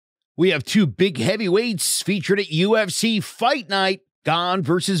We have two big heavyweights featured at UFC Fight Night, Gane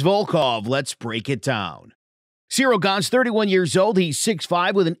versus Volkov. Let's break it down. Ciryl Gane's 31 years old. He's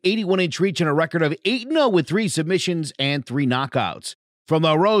 6'5", with an 81-inch reach and a record of 8-0 with 3 submissions and 3 knockouts. From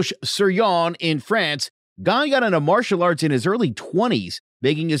the Roche in France, Gane got into martial arts in his early 20s,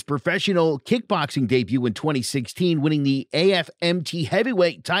 making his professional kickboxing debut in 2016, winning the AFMT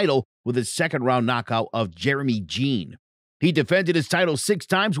heavyweight title with a second-round knockout of Jeremy Jeanne. He defended his title 6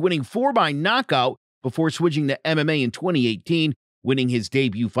 times, winning 4 by knockout before switching to MMA in 2018, winning his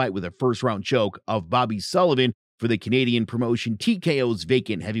debut fight with a first-round choke of Bobby Sullivan for the Canadian promotion TKO's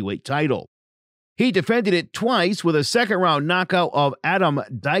vacant heavyweight title. He defended it twice with a second-round knockout of Adam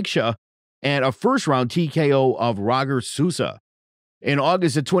Dike-shah and a first-round TKO of Roggers Souza. In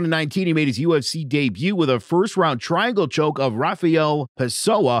August of 2019, he made his UFC debut with a first-round triangle choke of Raphael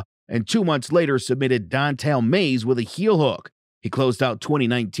Pessoa, and 2 months later submitted Dontale Mayes with a heel hook. He closed out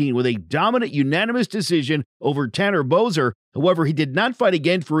 2019 with a dominant unanimous decision over Tanner Boser. However, he did not fight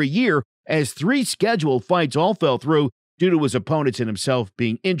again for a year, as 3 scheduled fights all fell through due to his opponents and himself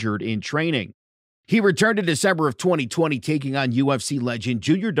being injured in training. He returned in December of 2020, taking on UFC legend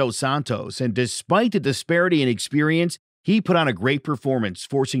Junior Dos Santos, and despite the disparity in experience, he put on a great performance,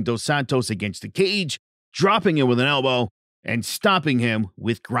 forcing Dos Santos against the cage, dropping him with an elbow, and stopping him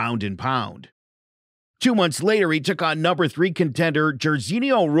with ground and pound. 2 months later, he took on number 3 contender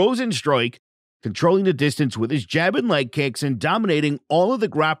Jairzinho Rosenstruik, controlling the distance with his jab and leg kicks and dominating all of the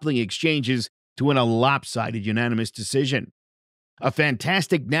grappling exchanges to win a lopsided unanimous decision. A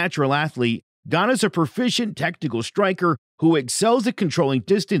fantastic natural athlete, Gane is a proficient technical striker who excels at controlling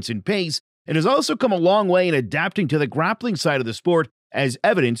distance and pace, and has also come a long way in adapting to the grappling side of the sport, as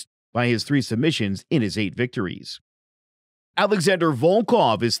evidenced by his 3 submissions in his 8 victories. Alexander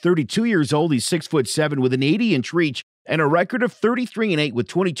Volkov is 32 years old. He's 6'7", with an 80-inch reach and a record of 33-8 with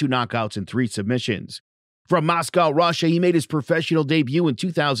 22 knockouts and 3 submissions. From Moscow, Russia, he made his professional debut in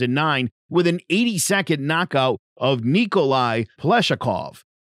 2009 with an 80-second knockout of Nikolai Pleshakov.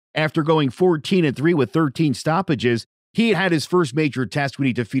 After going 14-3 with 13 stoppages, he had his first major test when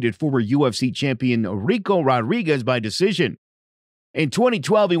he defeated former UFC champion Rico Rodriguez by decision. In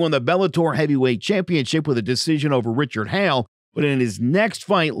 2012, he won the Bellator Heavyweight Championship with a decision over Richard Hale, but in his next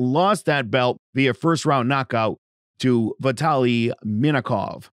fight lost that belt via first-round knockout to Vitaly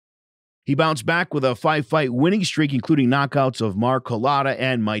Minakov. He bounced back with a 5-fight winning streak, including knockouts of Mark Collada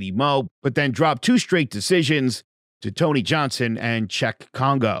and Mighty Mo, but then dropped 2 straight decisions to Tony Johnson and Czech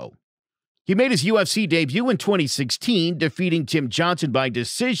Congo. He made his UFC debut in 2016, defeating Tim Johnson by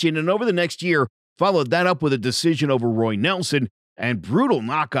decision, and over the next year followed that up with a decision over Roy Nelson and brutal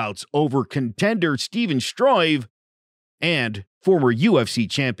knockouts over contender Steven Struve and former UFC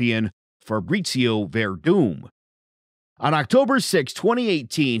champion Fabrizio Verdum. On October 6,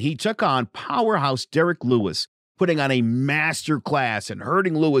 2018, he took on powerhouse Derek Lewis, putting on a masterclass and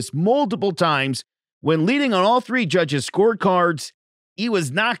hurting Lewis multiple times. When leading on all 3 judges' scorecards, he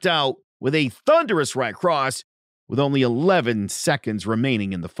was knocked out with a thunderous right cross with only 11 seconds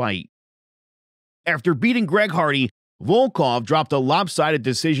remaining in the fight. After beating Greg Hardy, Volkov dropped a lopsided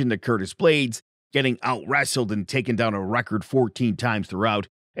decision to Curtis Blades, getting out-wrestled and taken down a record 14 times throughout,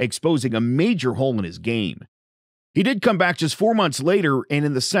 exposing a major hole in his game. He did come back just 4 months later, and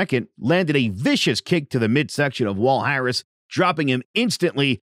in the second, landed a vicious kick to the midsection of Wall Harris, dropping him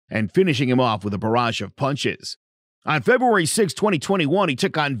instantly and finishing him off with a barrage of punches. On February 6, 2021, he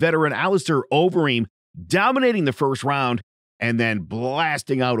took on veteran Alistair Overeem, dominating the first round, and then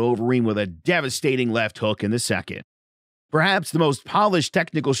blasting out Overeem with a devastating left hook in the second. Perhaps the most polished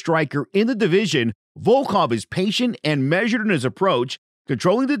technical striker in the division, Volkov is patient and measured in his approach,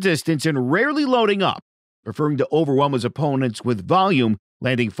 controlling the distance and rarely loading up, preferring to overwhelm his opponents with volume,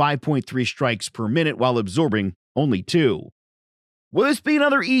 landing 5.3 strikes per minute while absorbing only 2. Will this be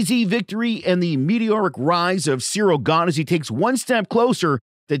another easy victory and the meteoric rise of Ciryl Gane as he takes one step closer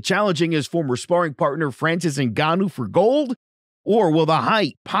to challenging his former sparring partner Francis Ngannou for gold? Or will the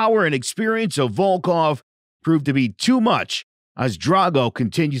height, power, and experience of Volkov prove to be too much as Drago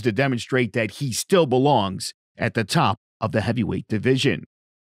continues to demonstrate that he still belongs at the top of the heavyweight division?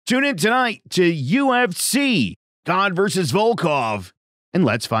 Tune in tonight to UFC Gane versus Volkov, and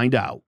let's find out.